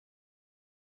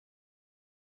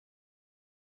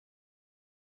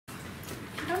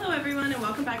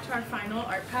welcome back to our final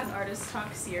ArtPath Artist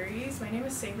Talks series. My name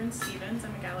is Sabrin Stevens.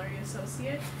 I'm a gallery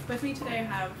associate. With me today I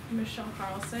have Michelle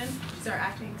Carlson. She's our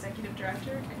acting executive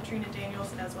director, Katrina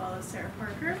Daniels, as well as Sarah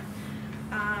Parker.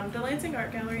 The Lansing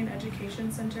Art Gallery and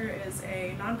Education Center is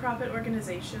a nonprofit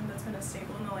organization that's been a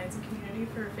staple in the Lansing community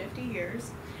for 50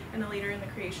 years and a leader in the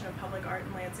creation of public art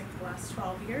in Lansing for the last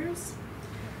 12 years.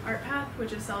 ArtPath,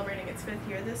 which is celebrating its 5th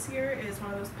year this year, is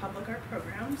one of those public art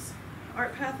programs.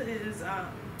 ArtPath is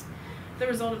the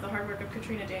result of the hard work of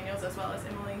Katrina Daniels as well as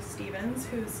Emily Stevens,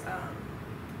 who's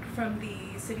from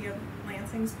the City of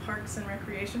Lansing's Parks and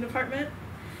Recreation Department.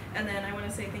 And then I want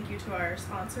to say thank you to our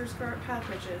sponsors for ArtPath,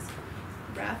 which is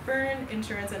Rathburn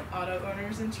Insurance and Auto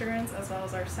Owners Insurance, as well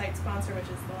as our site sponsor, which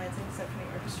is the Lansing Symphony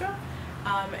Orchestra.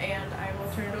 And I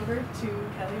will turn it over to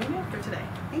Kelly O'Neill for today.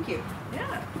 Thank you.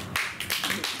 Yeah.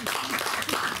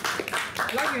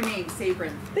 I love your name,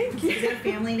 Sabrin. Thank you. Is it a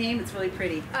family name? It's really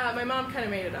pretty. My mom kind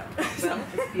of made it up. Well,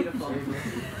 it's beautiful.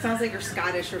 Sounds like you're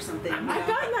Scottish or something. I've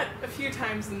gotten that a few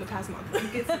times in the past month. You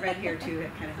get some red hair too,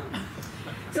 that kind of helps.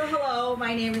 So hello,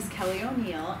 my name is Kelly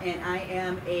O'Neill, and I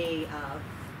am a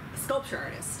sculpture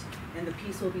artist. And the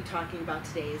piece we'll be talking about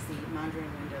today is the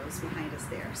Mondrian windows behind us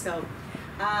there. So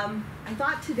I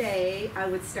thought today I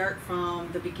would start from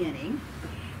the beginning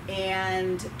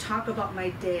and talk about my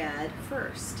dad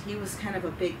first. He was kind of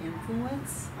a big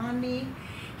influence on me.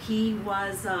 He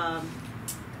was a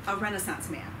Renaissance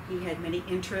man. He had many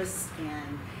interests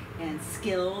and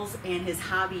skills, and his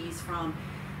hobbies from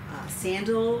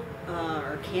sandal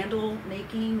or candle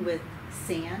making with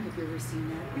sand. Have you ever seen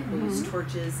that? Mm-hmm. Those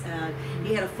torches.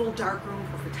 He had a full dark room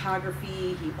for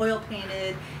photography. He oil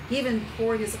painted. He even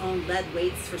poured his own lead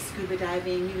weights for scuba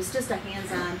diving. He was just a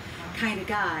hands-on kind of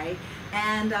guy.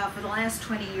 And for the last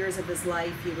 20 years of his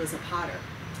life, he was a potter,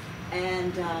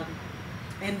 and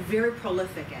very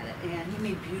prolific at it. And he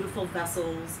made beautiful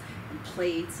vessels and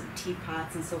plates and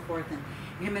teapots and so forth. And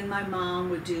him and my mom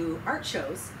would do art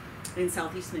shows in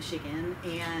Southeast Michigan,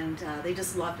 and they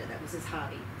just loved it. That was his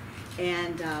hobby.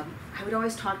 And I would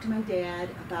always talk to my dad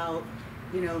about,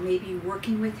 maybe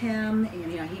working with him,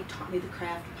 and he taught me the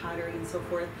craft of pottery and so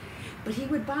forth. But he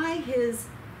would buy his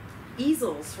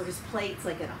easels for his plates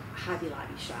like at a Hobby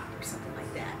Lobby shop or something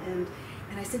like that. And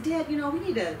I said, Dad, we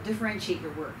need to differentiate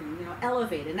your work and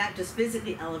elevate it, not just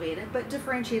physically elevate it, but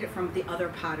differentiate it from the other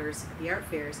potters at the art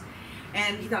fairs.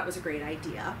 And he thought it was a great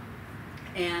idea.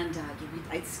 And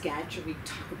I'd sketch, or we'd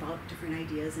talk about different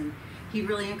ideas, and he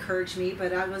really encouraged me.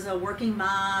 But I was a working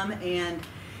mom, and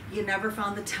you never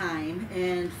found the time.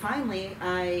 And finally,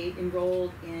 I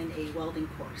enrolled in a welding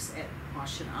course at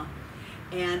Washington.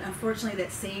 And unfortunately,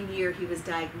 that same year, he was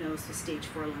diagnosed with stage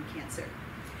 4 lung cancer.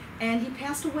 And he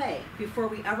passed away before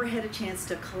we ever had a chance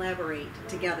to collaborate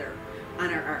together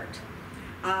on our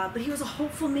art. But he was a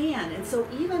hopeful man. And so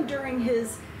even during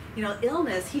his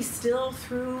illness, he still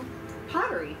threw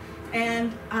pottery.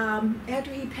 And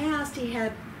after he passed, he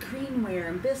had greenware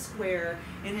and bisqueware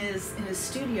in his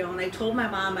studio. And I told my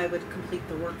mom I would complete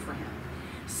the work for him.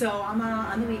 So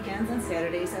on the weekends, on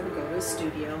Saturdays, I would go to his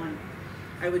studio, and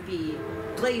I would be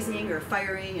glazing or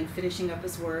firing and finishing up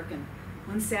his work. And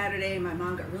one Saturday, my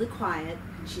mom got really quiet,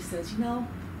 and she says, I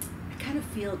kind of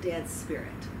feel Dad's spirit,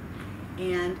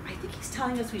 and I think he's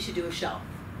telling us we should do a show.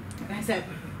 And I said,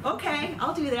 okay,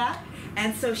 I'll do that.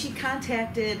 And so she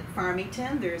contacted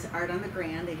Farmington. There's Art on the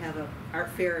Grand. They have an art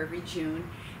fair every June,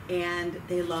 and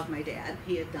they love my dad.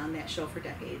 He had done that show for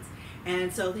decades.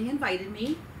 And so they invited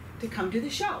me to come do the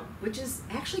show, which is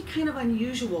actually kind of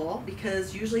unusual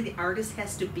because usually the artist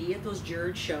has to be at those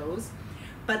juror shows,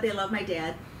 but they love my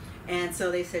dad, and so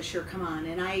they said, sure, come on.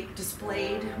 And I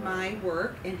displayed my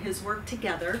work and his work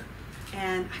together,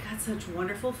 and I got such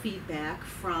wonderful feedback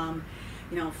from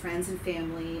friends and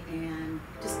family, and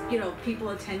just people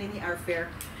attending the art fair,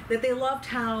 that they loved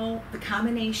how the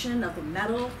combination of the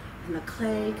metal and the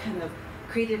clay kind of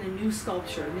created a new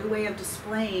sculpture, a new way of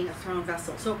displaying a thrown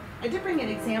vessel. So I did bring an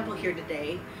example here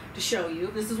today to show you.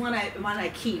 This is one I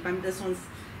keep. And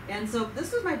so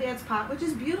this was my dad's pot, which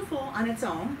is beautiful on its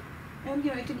own, and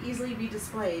it can easily be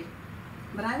displayed.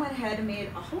 But I went ahead and made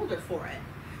a holder for it,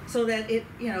 so that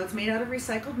it's made out of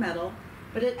recycled metal,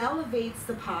 but it elevates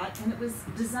the pot, and it was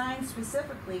designed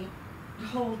specifically to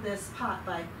hold this pot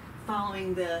by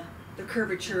following the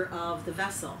curvature of the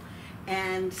vessel.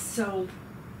 And so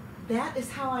that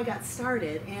is how I got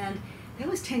started, and that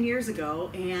was 10 years ago,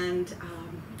 and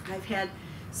I've had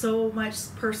so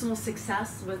much personal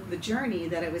success with the journey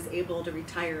that I was able to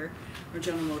retire from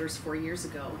General Motors 4 years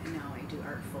ago, and now I do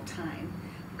art full-time.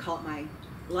 I call it my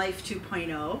life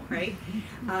 2.0, right?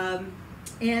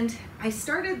 And I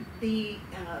started the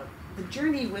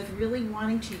journey with really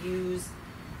wanting to use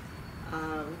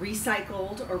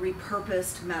recycled or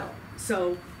repurposed metal.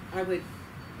 So I would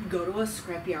go to a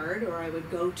scrapyard, or I would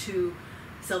go to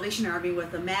Salvation Army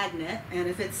with a magnet, and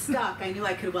if it stuck, I knew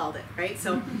I could weld it, right?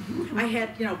 So I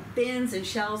had, bins and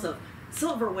shelves of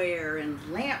silverware and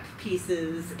lamp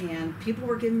pieces, and people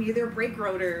were giving me their brake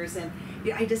rotors, and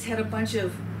I just had a bunch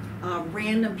of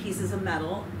random pieces of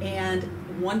metal, and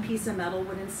one piece of metal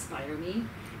would inspire me,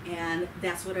 and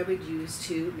that's what I would use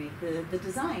to make the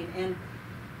design. And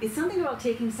it's something about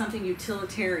taking something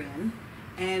utilitarian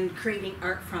and creating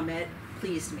art from it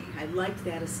pleased me. I liked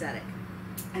that aesthetic.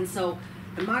 And so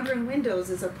the modern windows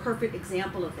is a perfect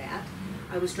example of that.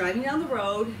 I was driving down the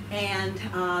road, and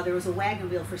there was a wagon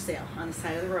wheel for sale on the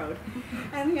side of the road.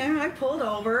 And I pulled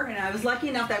over, and I was lucky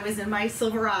enough that I was in my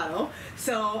Silverado,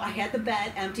 so I had the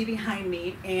bed empty behind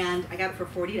me, and I got it for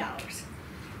 $40.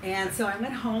 And so I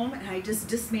went home, and I just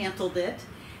dismantled it.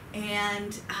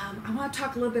 And I want to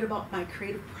talk a little bit about my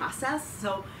creative process.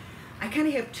 So I kind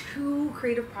of have two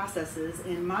creative processes,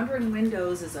 and Modern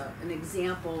Windows is an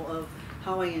example of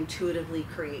how I intuitively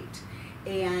create.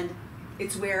 And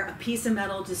it's where a piece of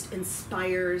metal just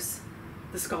inspires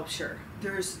the sculpture.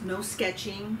 There's no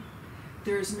sketching.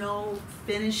 There's no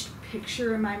finished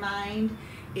picture in my mind.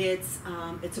 It's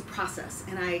a process,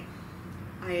 and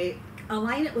I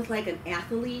align it with like an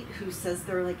athlete who says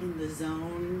they're like in the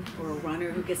zone, or a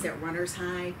runner who gets that runner's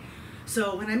high.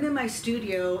 So when I'm in my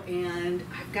studio and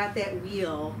I've got that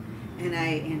wheel,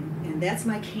 and that's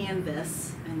my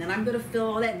canvas, and then I'm going to fill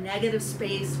all that negative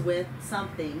space with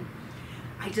something,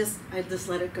 I just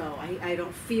let it go. I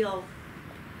don't feel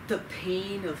the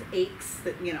pain of aches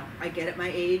that I get at my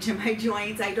age and my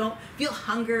joints. I don't feel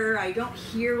hunger. I don't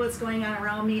hear what's going on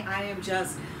around me. I am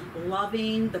just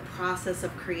loving the process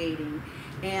of creating,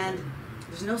 and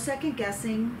there's no second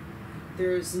guessing.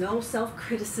 There's no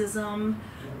self-criticism.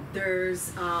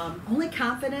 There's only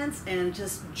confidence and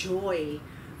just joy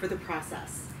for the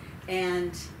process.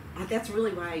 And that's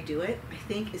really why I do it. I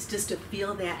think it's just to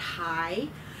feel that high.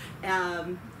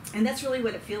 And that's really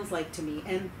what it feels like to me.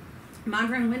 And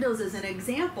Modern Windows is an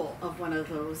example of one of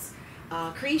those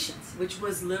creations, which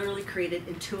was literally created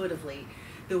intuitively.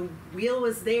 The wheel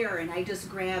was there, and I just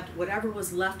grabbed whatever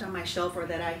was left on my shelf or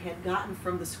that I had gotten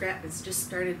from the scrap and just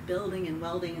started building and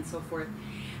welding and so forth.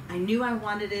 I knew I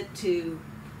wanted it to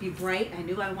be bright. I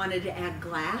knew I wanted to add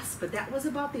glass, but that was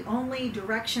about the only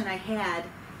direction I had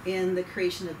in the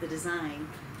creation of the design.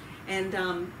 And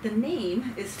the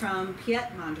name is from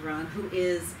Piet Mondrian,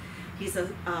 he's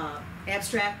an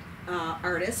abstract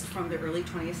artist from the early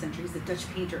 20th century. He's a Dutch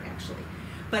painter, actually.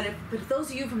 But if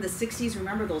those of you from the 60s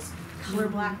remember those color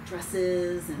block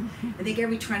dresses, and I think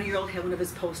every 20-year-old had one of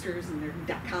his posters in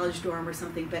their college dorm or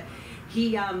something, but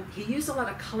he used a lot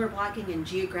of color blocking and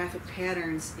geographic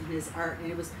patterns in his art,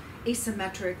 and it was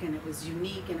asymmetric, and it was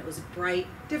unique, and it was bright,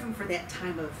 different for that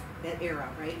time of that era,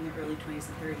 right, in the early 20s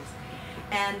and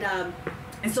 30s.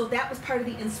 And so that was part of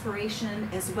the inspiration,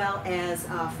 as well as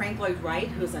Frank Lloyd Wright,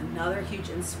 who's another huge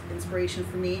inspiration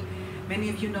for me. Many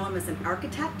of you know him as an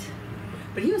architect,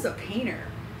 but he was a painter.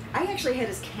 I actually had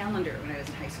his calendar when I was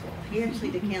in high school. He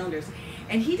actually did calendars.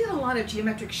 And he did a lot of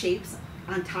geometric shapes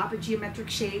on top of geometric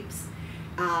shapes.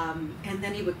 And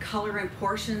then he would color in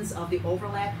portions of the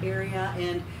overlap area.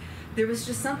 And there was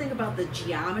just something about the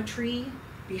geometry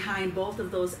behind both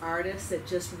of those artists that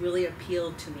just really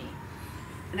appealed to me.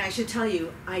 And I should tell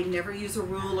you, I never use a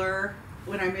ruler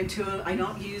when I'm into it. I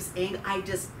don't use angle. I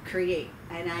just create.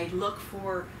 And I look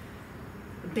for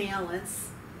balance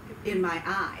in my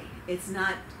eye. It's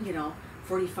not,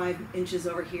 45 inches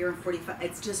over here and 45.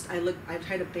 It's just, I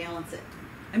try to balance it.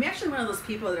 I'm actually one of those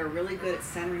people that are really good at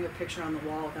centering a picture on the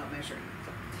wall without measuring.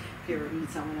 So if you ever need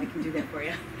someone, I can do that for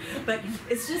you. But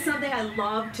it's just something I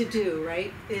love to do,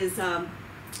 right? Is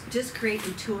just create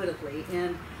intuitively.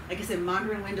 And like I said,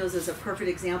 Modern Windows is a perfect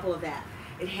example of that.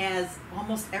 It has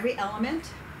almost every element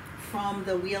from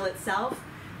the wheel itself,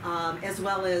 as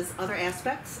well as other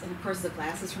aspects. And of course, the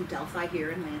glass is from Delphi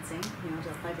here in Lansing,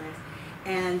 Delphi glass.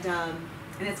 And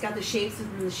it's got the shapes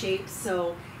within the shapes,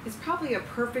 so it's probably a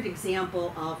perfect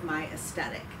example of my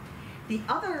aesthetic. The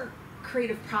other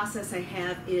creative process I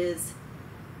have is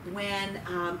when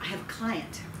I have a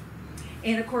client.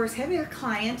 And of course, having a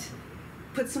client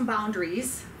puts some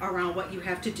boundaries around what you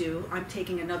have to do. I'm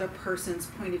taking another person's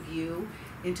point of view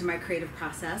into my creative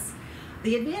process.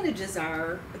 The advantages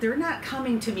are they're not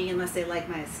coming to me unless they like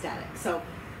my aesthetic. So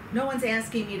no one's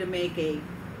asking me to make a,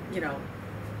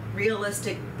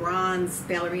 realistic bronze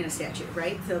ballerina statue,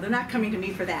 right? So they're not coming to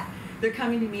me for that. They're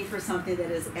coming to me for something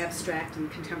that is abstract and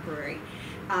contemporary.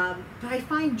 But I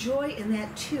find joy in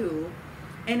that too.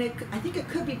 And I think it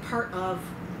could be part of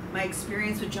my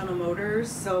experience with General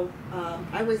Motors. So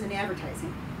I was in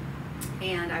advertising,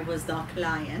 and I was the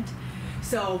client.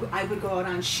 So I would go out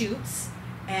on shoots,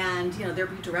 and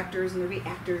there'd be directors and there'd be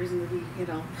actors and there'd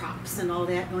be props and all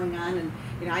that going on,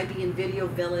 and I'd be in Video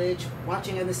Village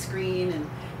watching on the screen, and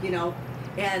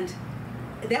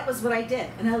that was what I did,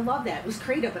 and I love that. It was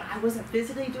creative, but I wasn't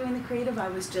physically doing the creative. I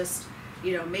was just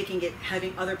making it,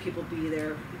 having other people be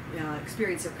there,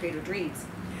 experience their creative dreams.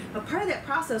 But part of that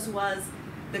process was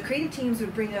the creative teams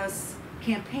would bring us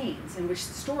campaigns and which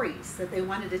stories that they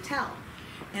wanted to tell.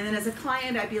 And then as a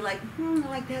client, I'd be like, I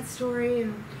like that story,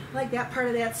 and I like that part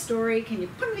of that story. Can you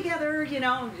put them together?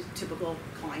 Typical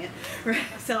client, right?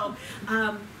 So,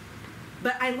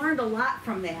 but I learned a lot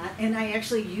from that, and I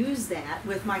actually use that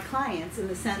with my clients in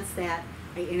the sense that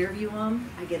I interview them,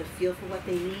 I get a feel for what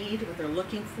they need, what they're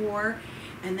looking for,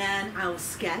 and then I'll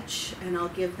sketch, and I'll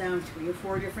give them 3 or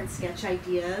 4 different sketch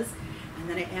ideas, and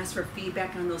then I ask for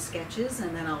feedback on those sketches,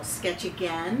 and then I'll sketch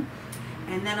again.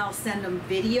 And then I'll send them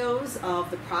videos of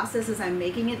the process as I'm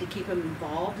making it to keep them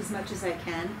involved as much as I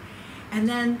can.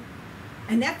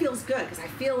 And that feels good because I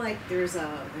feel like there's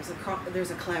a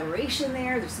collaboration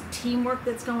there, there's some teamwork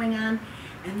that's going on.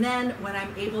 And then when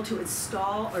I'm able to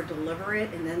install or deliver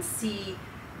it and then see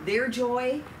their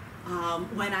joy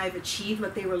when I've achieved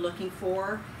what they were looking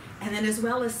for, and then as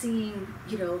well as seeing,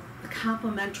 the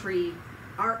complementary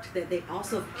art that they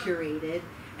also curated,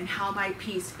 and how my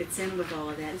piece fits in with all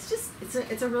of that.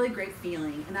 It's a really great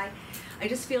feeling, and I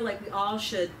just feel like we all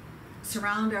should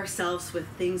surround ourselves with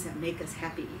things that make us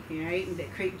happy, right? And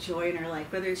that create joy in our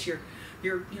life. Whether it's your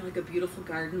like a beautiful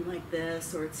garden like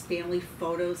this, or it's family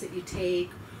photos that you take,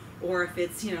 or if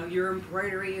it's your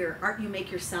embroidery or art you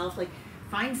make yourself. Like,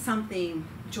 find something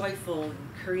joyful and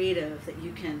creative that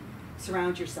you can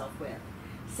surround yourself with.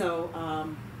 So,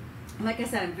 like I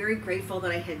said, I'm very grateful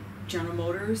that I had General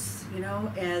Motors,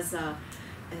 as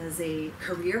a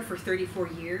career for 34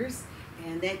 years,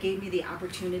 and that gave me the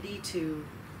opportunity to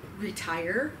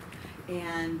retire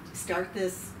and start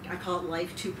this, I call it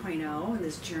Life 2.0, and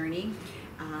this journey.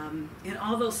 And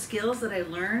all those skills that I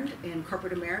learned in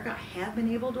corporate America, I have been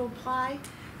able to apply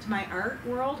to my art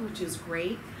world, which is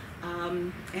great.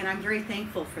 And I'm very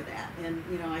thankful for that. And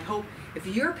I hope if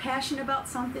you're passionate about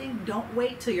something, don't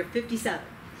wait till you're 57.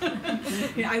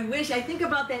 I think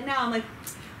about that now. I'm like,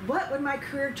 what would my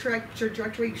career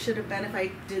trajectory should have been if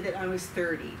I did it when I was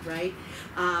 30, right?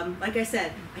 Like I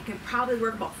said, I can probably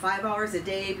work about 5 hours a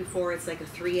day before it's like a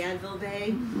 3 Advil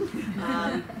day.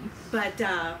 But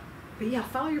yeah,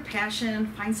 follow your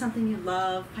passion, find something you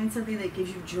love, find something that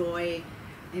gives you joy,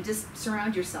 and just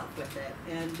surround yourself with it.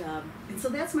 And so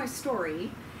that's my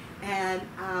story. And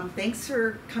thanks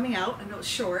for coming out. I know it's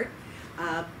short.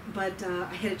 But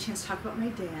I had a chance to talk about my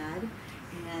dad,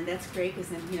 and that's great because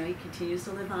then he continues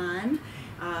to live on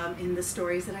in the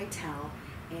stories that I tell,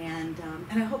 and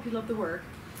I hope you love the work.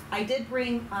 I did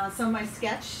bring some of my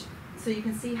sketch, so you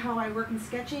can see how I work in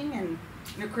sketching, and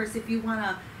of course, if you want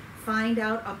to find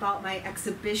out about my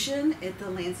exhibition at the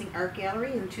Lansing Art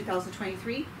Gallery in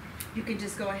 2023, you can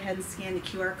just go ahead and scan the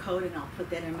QR code, and I'll put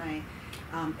that in my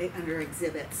under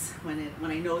exhibits when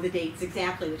I know the dates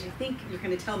exactly, which I think you're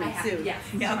going to tell me soon. Yes.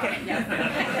 Yeah. Okay. Yes.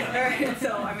 All right.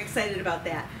 So I'm excited about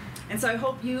that, and so I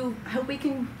hope we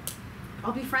can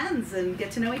all be friends and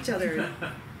get to know each other.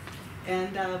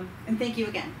 And thank you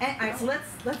again. All right. So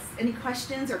let's any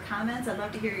questions or comments? I'd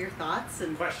love to hear your thoughts.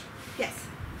 And question. Yes.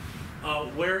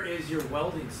 Where is your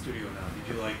welding studio now?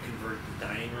 Did you convert the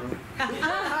dining room?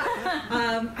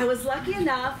 I was lucky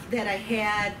enough that I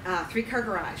had a 3-car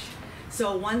garage.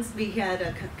 So once we had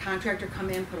a contractor come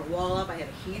in, put a wall up, I had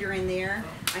a heater in there.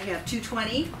 I have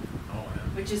 220,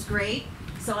 which is great.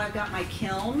 So I've got my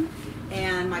kiln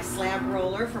and my slab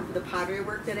roller from the pottery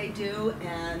work that I do,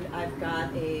 and I've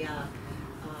got a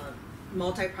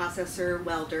multi-processor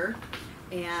welder.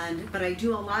 But I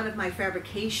do a lot of my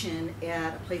fabrication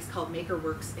at a place called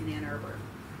Makerworks in Ann Arbor.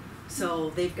 So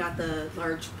they've got the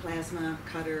large plasma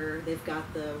cutter, they've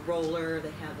got the roller,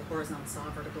 they have the horizontal saw,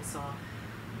 vertical saw,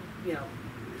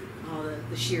 all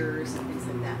the shearers and things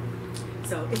like that.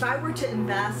 So if I were to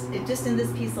invest just in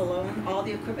this piece alone, all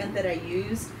the equipment that I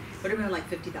used would have been like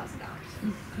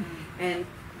 $50,000. And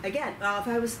again, if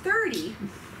I was 30,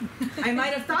 I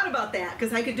might have thought about that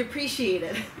because I could depreciate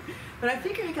it. But I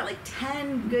figure I got like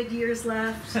 10 good years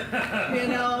left,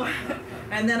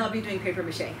 and then I'll be doing paper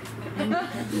mache.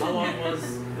 How long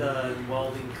was the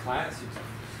welding class you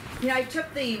took? I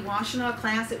took the Washtenaw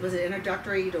class. It was an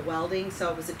introductory to welding, so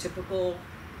it was a typical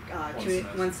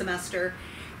one semester.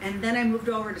 And then I moved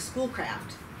over to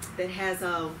Schoolcraft that has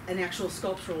an actual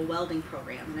sculptural welding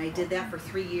program, and I did that for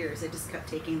 3 years. I just kept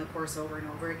taking the course over and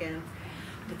over again.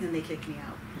 but then they kicked me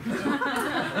out.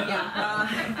 Yeah,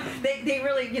 they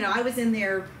really, you know, I was in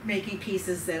there making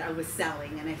pieces that I was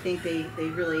selling, and I think they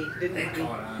really didn't.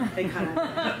 They caught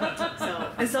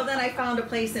on. So then I found a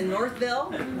place in Northville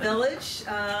Village,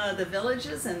 the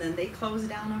Villages, and then they closed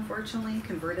down, unfortunately,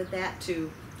 converted that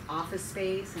to office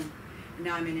space, and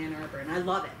now I'm in Ann Arbor, and I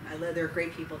love it. There are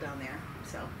great people down there.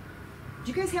 So,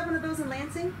 do you guys have one of those in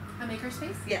Lansing? A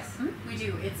makerspace? Yes. Mm-hmm. We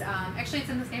do. It's actually it's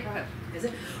in this neighborhood. Is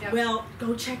it? Yep. Well,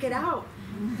 go check it out.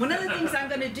 One of the things I'm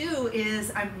going to do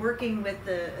is I'm working with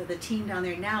the team down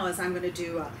there now is I'm going to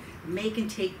do a make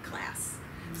and take class.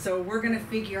 So we're going to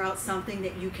figure out something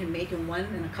that you can make in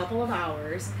a couple of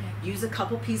hours, use a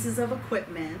couple pieces of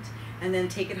equipment, and then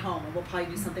take it home. And we'll probably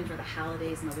do something for the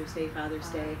holidays, Mother's Day, Father's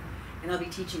Day, and I'll be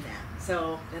teaching that.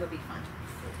 So that'll be fun.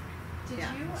 Did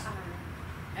you,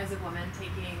 as a woman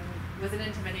was it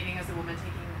intimidating as a woman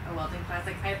taking a welding class?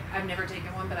 Like I've never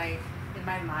taken one, but in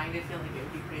my mind, I feel like it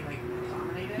would be pretty like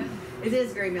male-dominated. It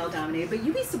is very male-dominated, but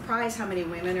you'd be surprised how many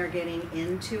women are getting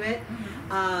into it.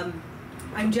 Mm-hmm.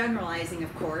 I'm generalizing,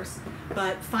 of course,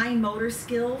 but fine motor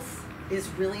skills is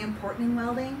really important in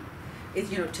welding.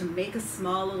 It's, you know, to make a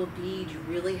small little bead, you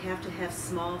really have to have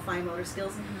small, fine motor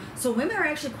skills. Mm-hmm. So women are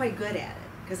actually quite good at it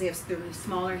because they have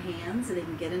smaller hands and they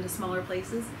can get into smaller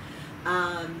places.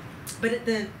 But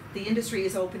the industry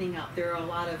is opening up. There are a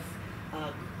lot of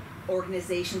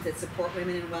organizations that support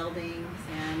women in welding,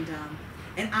 and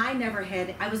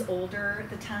I was older at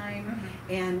the time,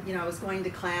 mm-hmm. and you know I was going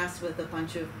to class with a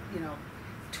bunch of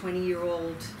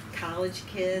 20-year-old college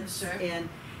kids, sure. And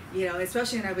you know,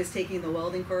 especially when I was taking the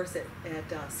welding course at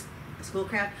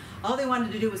Schoolcraft, all they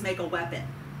wanted to do was make a weapon.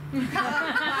 Can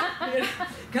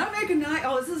I make a knife?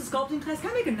 Oh, is this a sculpting class? Can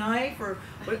I make a knife? Or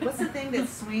what's the thing that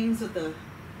swings with the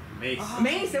mace? Oh,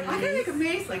 mace. I can make a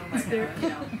mace. Like they're,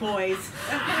 boys.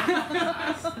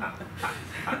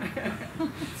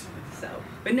 So,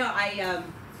 but no,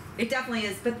 it definitely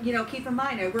is. But you know, keep in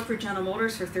mind, I worked for General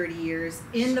Motors for 30 years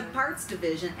in the parts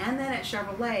division, and then at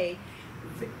Chevrolet.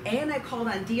 And I called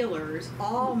on dealers,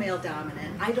 all male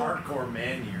dominant. Hardcore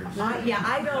man years.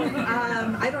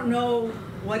 I don't know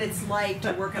what it's like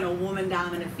to work in a woman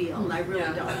dominant field. I really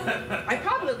don't. I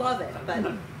probably love it, but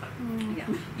yeah,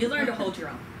 you learn to hold your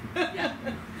own. Yeah.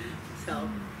 So,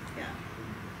 yeah.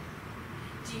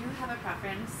 Do you have a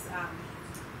preference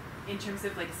in terms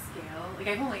of like scale? Like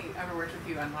I've only ever worked with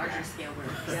you on larger scale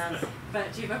work. Yes.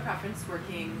 But do you have a preference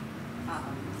working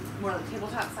more like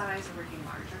tabletop size or working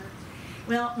larger?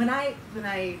 Well, when I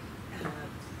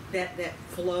that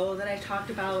flow that I talked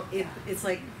about, it's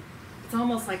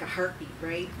almost like a heartbeat,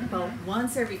 right? Mm-hmm. About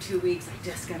once every 2 weeks, I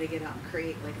just got to get out and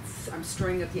create. Like I'm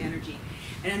storing up the energy,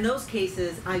 and in those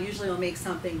cases, I usually will make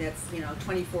something that's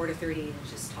 24 to 38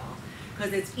 inches tall,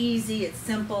 because it's easy, it's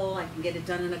simple. I can get it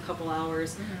done in a couple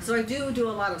hours. Mm-hmm. So I do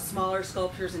a lot of smaller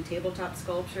sculptures and tabletop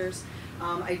sculptures.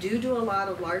 I do a lot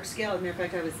of large scale. As a matter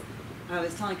of fact, I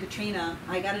was telling Katrina,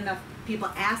 I got enough people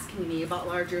asking me about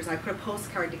largers. I put a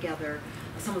postcard together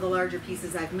of some of the larger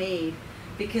pieces I've made,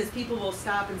 because people will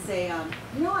stop and say,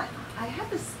 you know what, I had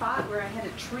this spot where I had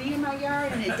a tree in my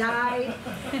yard and it died,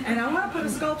 and I want to put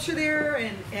a sculpture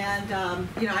there, and I'm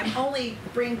only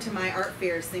bring to my art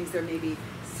fairs things that are maybe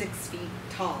 6 feet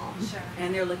tall, sure.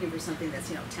 And they're looking for something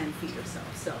that's 10 feet or so.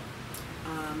 So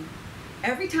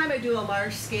every time I do a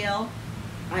large scale,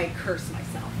 I curse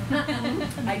myself.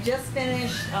 I just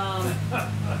finished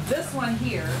this one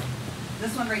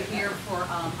right here for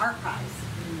Art Prize.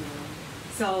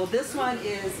 So this one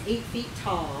is 8 feet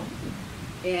tall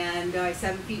and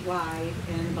 7 feet wide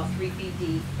and about 3 feet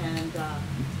deep. And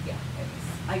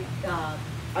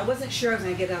I wasn't sure I was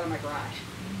going to get it out of my garage.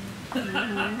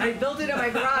 I built it in my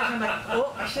garage. I'm like,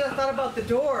 oh, I should have thought about the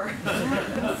door.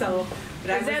 So. Is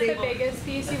that the biggest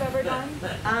piece you've ever done?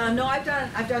 No, I've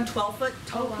done 12-foot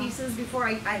tall pieces before.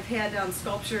 I've had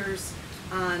sculptures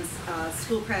on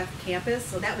Schoolcraft campus,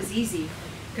 so that was easy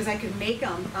because I could make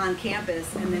them on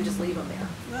campus and then just leave them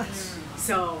there.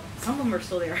 So some of them are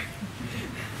still there.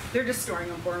 They're just storing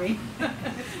them for me.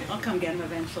 I'll come get them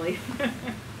eventually.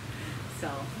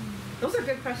 So those are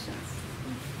good questions.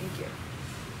 Thank you.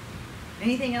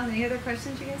 Anything else? Any other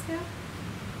questions you guys have?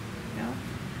 No?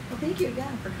 Well, thank you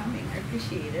again for coming. I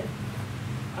appreciate it.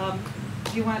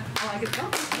 Do you want? Oh, I could go.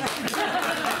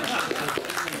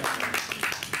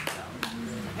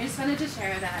 I just wanted to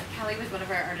share that Kelly was one of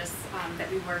our artists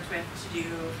that we worked with to do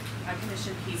a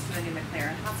commissioned piece for the new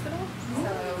McLaren Hospital.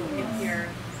 So if you're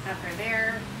have her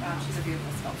there, she's a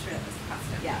beautiful sculpture that was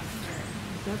custom. Yeah.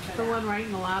 That's the one right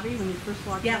in the lobby when you first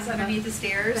walk in. Yes, underneath the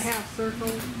stairs. The half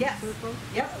circle. Yes. Circle.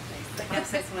 Yep.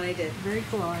 Yes, that's the one I did. Very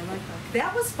cool. I like that.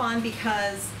 That was fun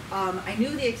because I knew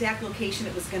the exact location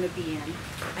it was going to be in.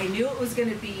 I knew it was going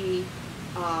to be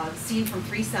seen from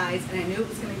 3 sides, and I knew it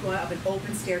was going to go up an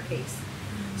open staircase.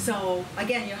 So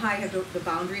again, you know how I have the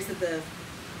boundaries that the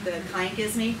client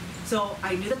gives me. So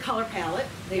I knew the color palette.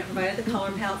 They provided the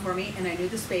color palette for me, and I knew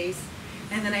the space.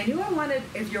 And then I knew I wanted,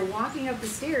 if you're walking up the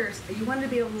stairs, you wanted to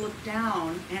be able to look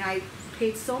down, and I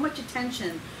paid so much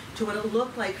attention to what it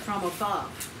looked like from above.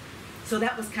 So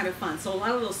that was kind of fun. So a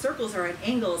lot of those circles are at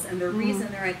angles, and the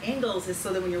reason they're at angles is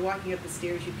so that when you're walking up the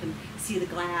stairs, you can see the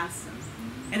glass.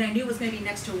 And I knew it was going to be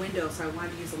next to a window, so I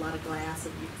wanted to use a lot of glass, so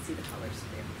you could see the colors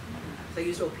there. So I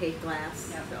used opaque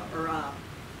glass, or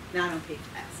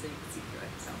non-opaque glass, so you can see through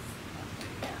it. So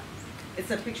yeah,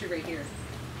 it's a picture right here.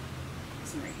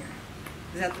 This one right here.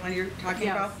 Is that the one you're talking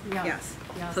about? Yes.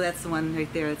 Yes. So that's the one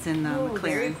right there. It's in Oh, McLaren.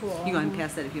 very cool. You go and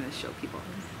pass that if you want to show people.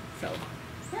 So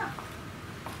yeah.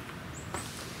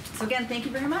 So again, thank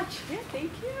you very much. Yeah,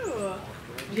 thank you.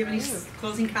 Do you have any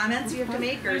closing comments you have to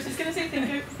make? Or? I was just going to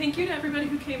say thank you to everybody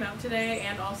who came out today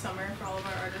and all summer for all of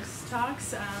our artist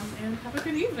talks, and have a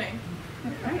good evening.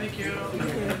 All right. Thank you.